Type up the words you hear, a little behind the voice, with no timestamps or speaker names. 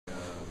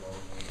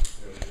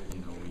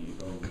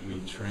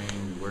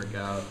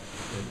work out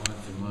like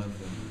once a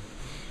month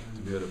and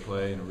to be able to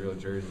play in a real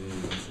jersey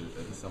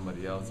against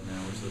somebody else, man,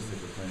 we're so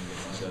sick of playing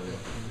against each other.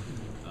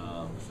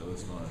 So it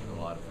was fun,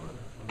 a lot of fun.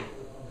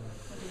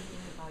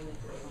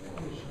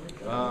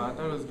 I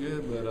thought it was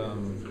good, but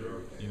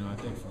I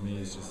think for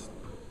me it's just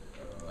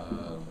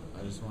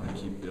I just want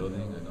to keep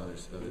building. I know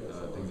there's other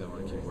things I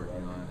want to keep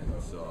working on,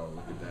 and so I'll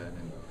look at that.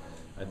 And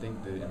I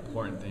think the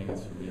important thing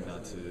is for me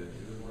not to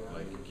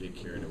get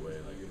carried away.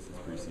 Like, this is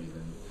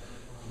preseason.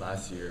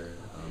 Last year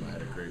I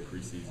had a great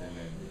preseason,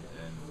 and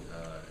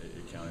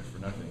it counted for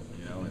nothing,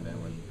 And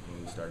then when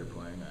we started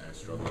playing, I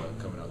struggled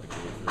coming out the gate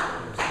for the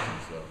regular season.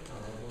 So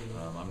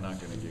I'm not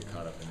going to get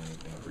caught up in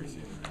anything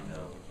preseason right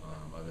now.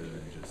 Other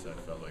than just I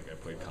felt like I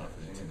played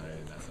confident tonight,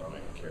 and that's something I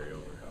can carry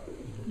over.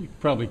 You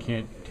probably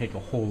can't take a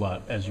whole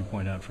lot, as you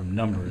point out, from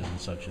numbers and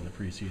such in the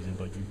preseason,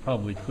 but you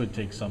probably could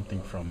take something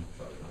from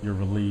your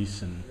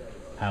release and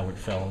how it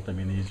felt. I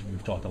mean,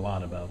 we've talked a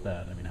lot about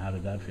that. I mean, how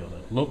did that feel?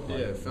 It looked like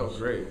it felt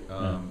great.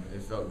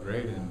 It felt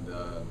great, and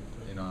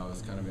I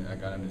was I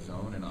got in the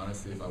zone, and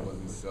honestly, if I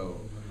wasn't so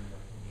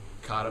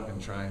caught up in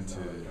trying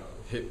to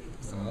hit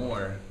some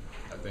more,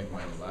 I think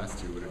my last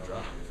two would have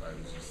dropped if I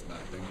was just not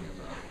thinking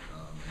about it.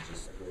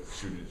 Just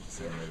shooting it the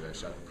same way that I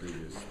shot the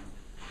previous,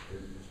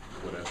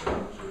 whatever, I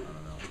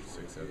don't know,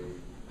 6,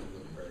 7.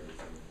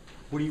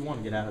 What do you want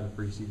to get out of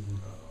the preseason?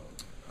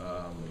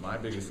 My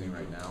biggest thing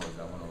right now is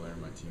I want to learn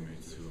my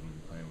teammates who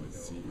I'm playing with,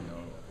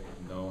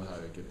 know how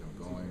to get them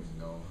going,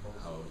 know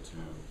how to,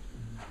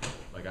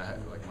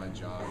 my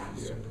job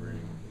is to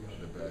bring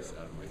the best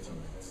out of my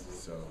teammates.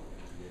 So,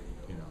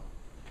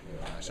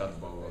 I shot the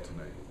ball well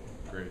tonight,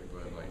 great,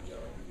 but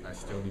I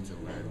still need to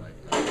learn,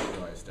 how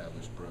do I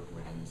establish Brooke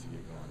when he needs to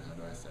get going? How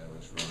do I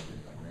establish Randy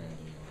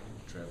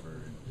and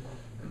Trevor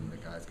and the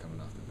guys coming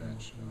off the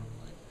bench?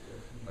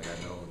 I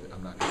know that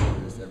I'm not going to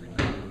do this every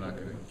night. I'm not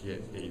going to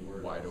get 8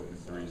 wide open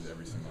threes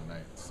every single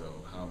night. So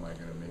how am I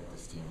going to make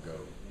this team go?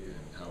 And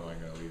how am I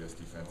going to lead us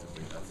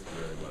defensively? That's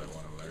really what I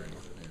want to learn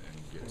and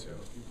get to.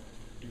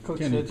 Coach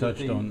said that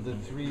the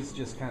threes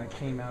just kind of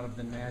came out of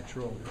the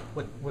natural,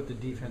 what the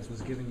defense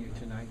was giving you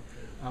tonight.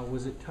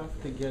 Was it tough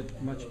to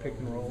get much pick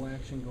and roll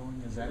action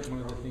going? Is that one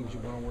of the things you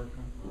want to work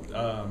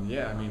on?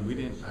 Yeah, I mean, we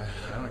didn't. I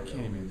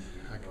can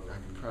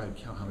probably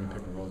count how many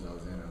pick and rolls I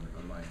was in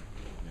on my,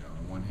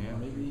 on one hand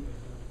maybe,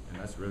 and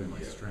that's really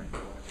my strength.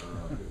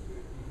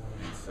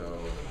 And so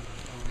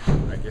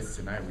I guess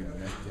tonight we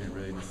didn't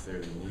really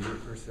necessarily need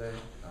it per se,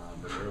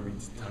 but there will be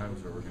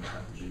times where we're going to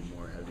have to be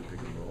more heavy pick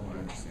and roll, and I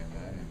understand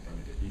that, and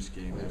each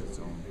game has its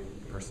own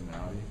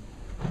personality.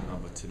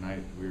 But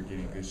tonight we were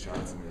getting good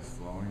shots and it was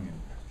flowing,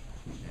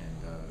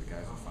 and the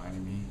guys were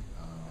finding me,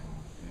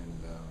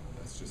 and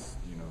that's just,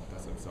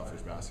 that's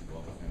unselfish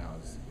basketball, and I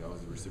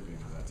was the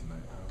recipient of that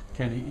tonight.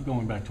 Kenny,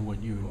 going back to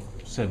what you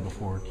said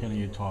before,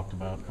 Kenny had talked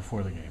about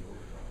before the game,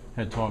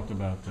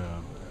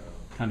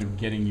 kind of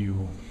getting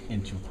you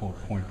into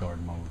point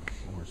guard mode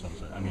or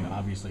something. I mean,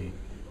 obviously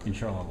in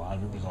Charlotte a lot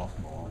of it was off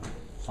the ball,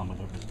 a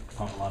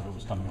lot of it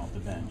was coming off the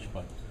bench,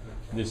 but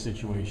this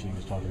situation he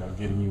was talking about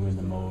getting you in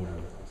the mode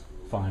of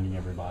finding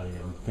everybody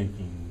and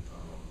thinking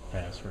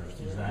pass first.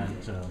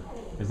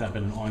 Has that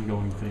been an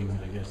ongoing thing,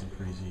 I guess, in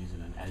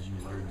preseason, and as you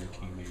learn your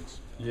teammates?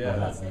 Yeah,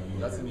 that's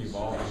an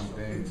evolving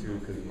thing too,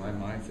 because my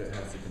mindset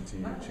has to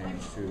continue to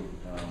change too.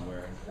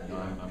 Where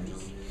I'm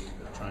just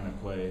trying to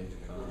play,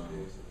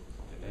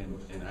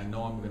 and I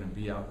know I'm going to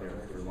be out there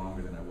for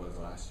longer than I was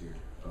last year.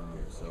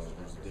 So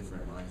there's a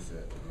different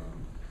mindset.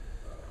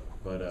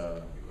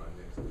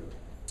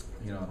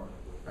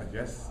 I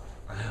guess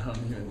I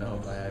don't even know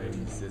if I had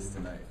any assists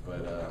tonight,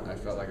 but I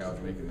felt like I was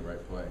making the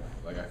right play.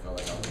 I felt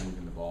like I was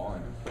moving the ball,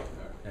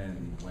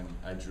 and when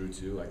I drew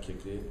 2, I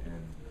kicked it,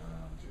 and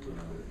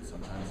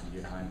sometimes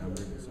you get high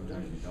numbers and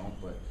sometimes you don't,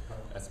 but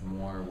that's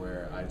more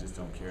where I just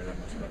don't care that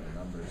much about the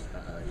numbers.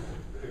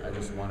 I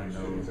just want to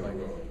know,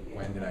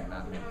 when did I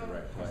not make the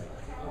right play?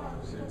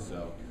 And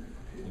so,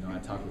 I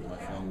talk with my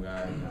film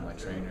guy and my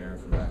trainer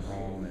from back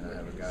home, and I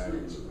have a guy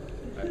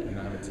I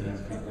have a team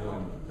of people,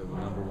 and the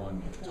number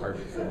one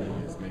target for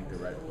me is make the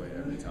right play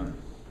every time.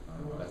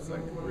 That's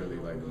really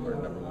our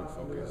number one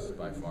focus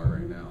by far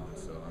right now.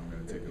 So I'm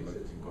going to take a look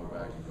and go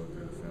back and go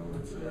through the film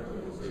and see,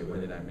 okay,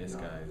 when did I miss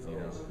guys,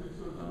 or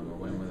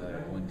when was I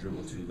one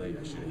dribble too late?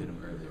 I should have hit him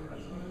earlier.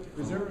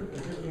 Is there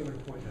any other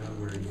point now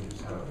where you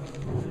just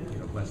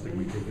have less than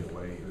we take it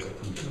away, the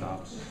team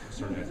stops a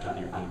certain aspect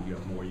of your game, you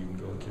have more you can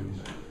go to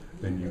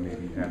than you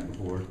maybe had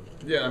before?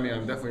 Yeah, I mean,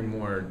 I'm definitely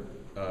more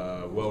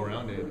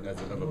well-rounded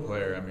of a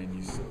player. I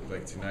mean,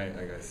 tonight,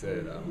 like I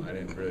said, I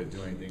didn't really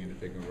do anything in the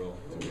pick and roll,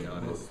 to be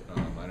honest.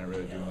 I didn't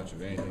really do much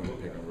of anything in the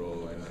pick and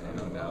roll, and I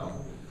know now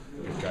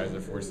if guys are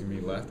forcing me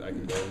left, I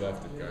can go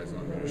left. If guys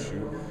want me to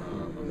shoot,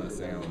 I'm not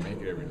saying I'll make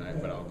it every night,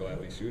 but I'll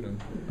gladly shoot them.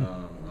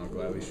 I'll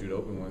gladly shoot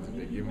open ones if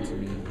they give them to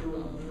me.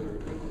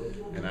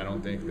 And I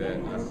don't think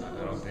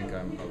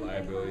I'm a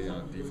liability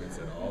on defense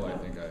at all. I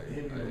think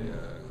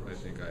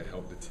I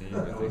help the team.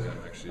 I think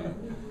I'm actually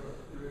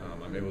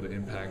I'm able to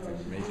impact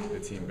and make the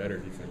team better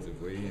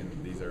defensively,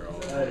 and these are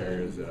all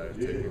areas that I've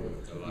taken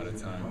a lot of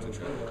time to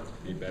try to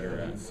be better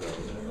at. So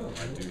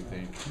I do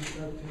think,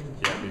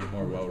 being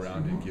more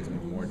well-rounded gives me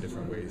more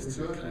different ways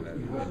to kind of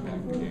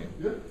impact the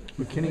game.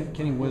 Well,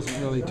 Kenny wasn't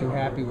really too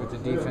happy with the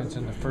defense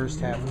in the first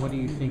half. What do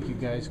you think you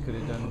guys could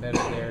have done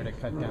better there to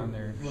cut down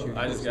their shooting?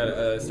 I just got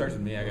to, it starts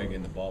with me. I got to get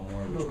in the ball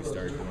more, which we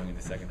started doing in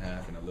the second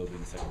half and a little bit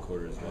in the second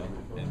quarter as well.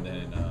 And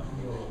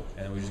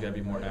then we just got to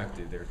be more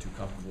active. They were too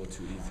comfortable,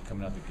 too easy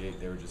coming out the gate.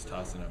 They were just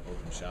tossing up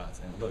open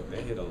shots. And look,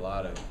 they hit a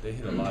lot of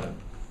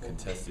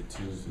contested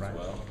twos as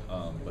well.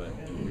 But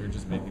we were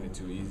just making it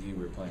too easy.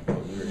 We were in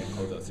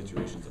closeout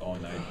situations all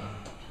night,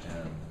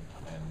 and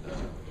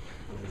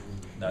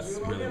that's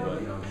really what,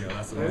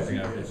 that's the one thing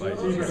if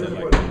you said,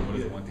 like, what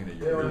is the one thing that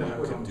you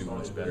really could do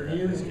much better at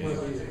this game?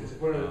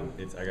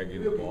 It's I got to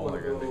get the ball, I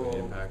got to make an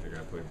impact, I got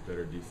to play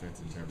better defense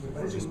in terms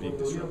of just being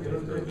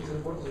disruptive earlier.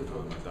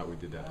 I thought we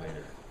did that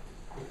later.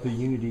 The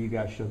unity you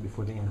guys showed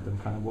before the anthem,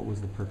 kind of what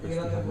was the purpose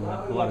behind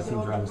that? A lot of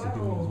teams are obviously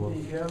doing as well.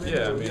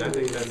 Yeah, I mean, I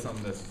think that's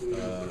something that's,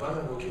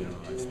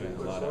 I've spent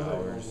a lot of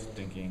hours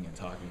thinking and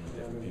talking with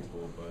different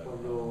people, but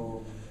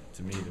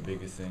to me, the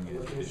biggest thing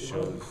is it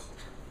shows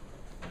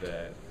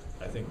that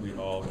I think we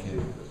all can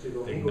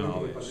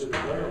acknowledge that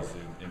there's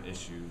an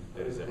issue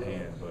that is at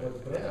hand,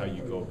 but how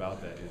you go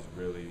about that is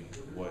really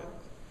what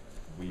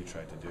we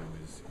try to do,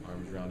 is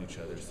arms around each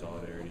other,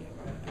 solidarity,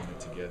 doing it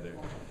together.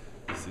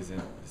 This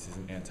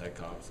isn't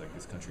anti-cops. Like,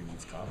 this country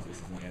needs cops.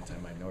 This isn't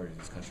anti-minorities.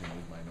 This country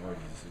needs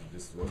minorities.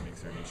 This is what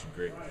makes our nation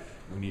great.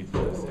 We need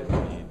both.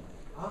 We need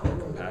more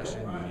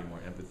compassion. We need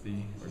more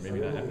empathy, or maybe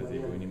not empathy,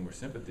 but we need more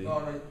sympathy,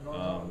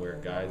 where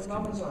guys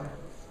can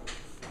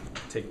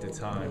take the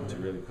time to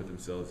really put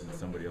themselves in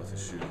somebody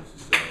else's shoes.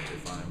 So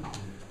if I'm,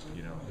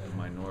 a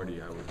minority,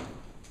 I would,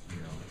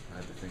 I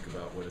have to think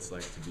about what it's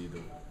like to be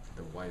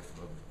the wife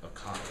of a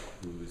cop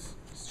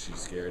she's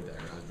scared that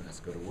her husband has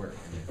to go to work.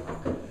 And if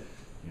I'm,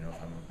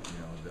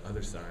 the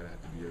other side, I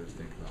have to be able to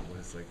think about what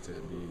it's like to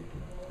be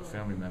a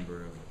family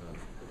member of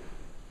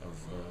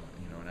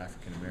an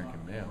African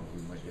American male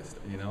who might get,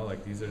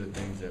 like, these are the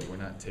things that we're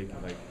not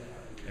taking, like.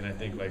 And I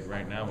think, like,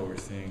 right now what we're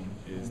seeing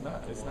is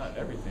it's not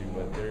everything,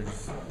 but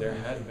there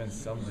has been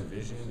some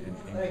division and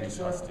increased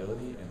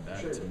hostility, and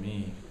that to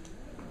me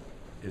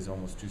is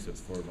almost 2 steps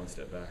forward, 1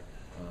 step back.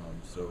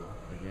 So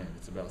again,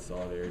 it's about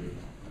solidarity,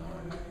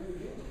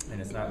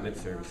 and it's not lip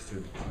service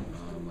too.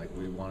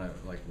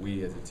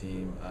 We as a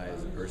team, I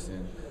as a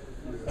person,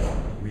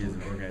 we as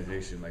an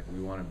organization, like, we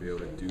want to be able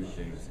to do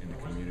things in the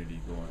community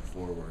going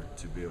forward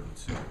to be able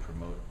to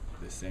promote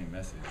the same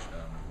message.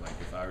 Like,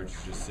 if I were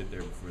to just sit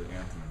there before the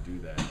anthem and do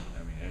that,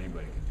 I mean,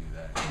 anybody can do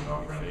that. It can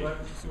be fake, it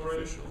can be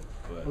superficial,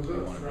 but we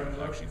want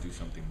to actually do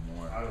something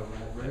more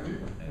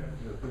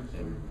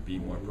and be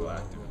more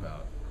proactive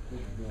about,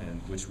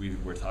 and which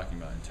we're talking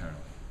about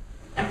internally.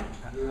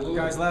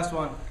 Guys, last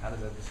one. How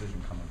did that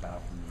decision come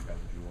about from you guys?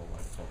 Did you all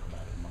talk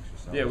about it amongst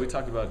yourselves? Yeah, we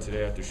talked about it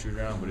today after shoot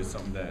around, but it's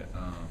something that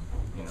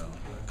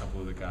a couple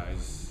of the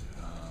guys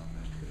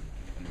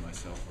and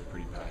myself were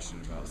pretty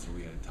passionate about, so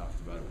we had talked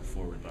about it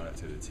before we brought it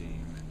to the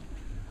team,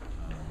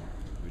 and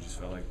we just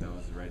felt like that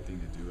was the right thing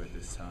to do at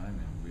this time,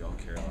 and we all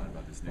care a lot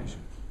about this nation.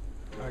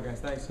 All right, guys,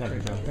 thanks.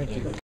 Thank you.